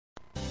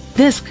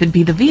This could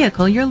be the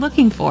vehicle you're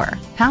looking for.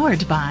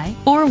 Powered by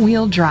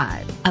four-wheel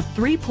drive, a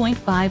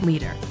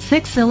 3.5-liter,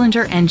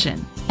 6-cylinder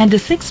engine, and a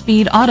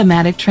 6-speed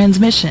automatic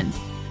transmission.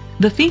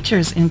 The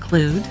features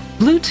include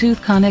Bluetooth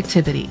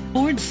connectivity,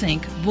 Ford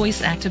Sync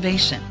voice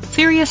activation,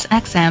 Sirius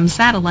XM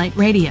satellite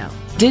radio,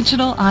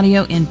 digital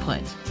audio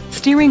input,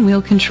 steering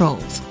wheel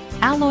controls,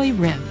 alloy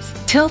rims,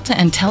 tilt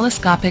and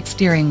telescopic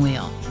steering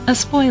wheel, a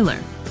spoiler,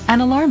 an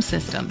alarm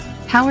system,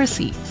 power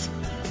seats.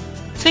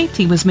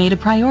 Safety was made a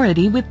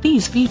priority with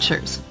these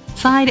features: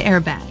 side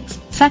airbags,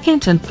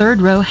 second and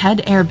third row head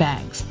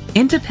airbags,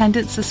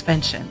 independent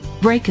suspension,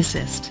 brake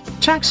assist,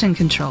 traction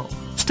control,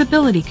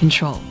 stability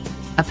control,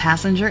 a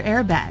passenger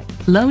airbag,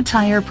 low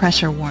tire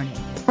pressure warning,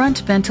 front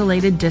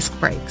ventilated disc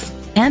brakes,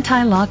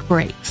 anti-lock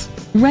brakes.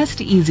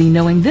 Rest easy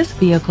knowing this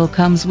vehicle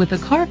comes with a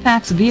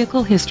Carfax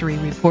Vehicle History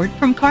Report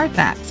from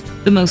Carfax,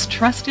 the most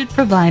trusted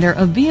provider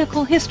of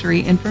vehicle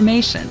history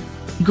information.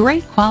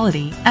 Great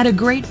quality at a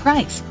great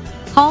price.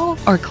 Call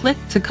or click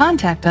to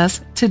contact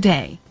us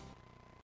today.